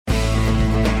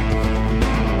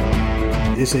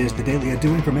This is the Daily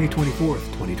Undoing for May 24th,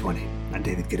 2020. I'm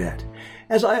David Cadet.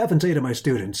 As I often say to my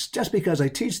students, just because I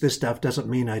teach this stuff doesn't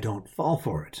mean I don't fall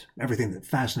for it. Everything that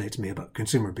fascinates me about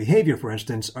consumer behavior, for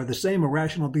instance, are the same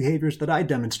irrational behaviors that I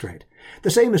demonstrate.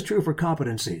 The same is true for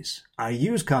competencies. I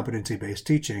use competency-based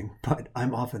teaching, but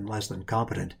I'm often less than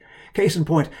competent. Case in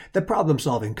point, the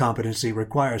problem-solving competency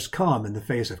requires calm in the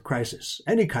face of crisis.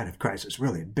 Any kind of crisis,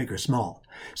 really, big or small.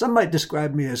 Some might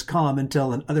describe me as calm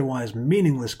until an otherwise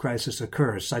meaningless crisis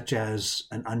occurs, such as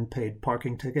an unpaid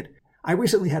parking ticket. I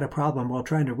recently had a problem while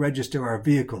trying to register our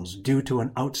vehicles due to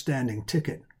an outstanding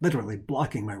ticket, literally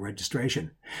blocking my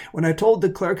registration. When I told the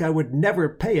clerk I would never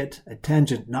pay it, a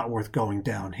tangent not worth going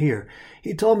down here,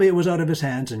 he told me it was out of his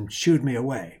hands and shooed me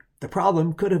away. The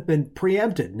problem could have been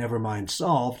preempted, never mind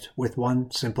solved, with one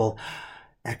simple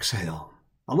exhale.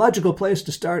 A logical place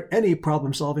to start any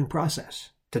problem-solving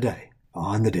process. Today,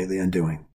 on The Daily Undoing.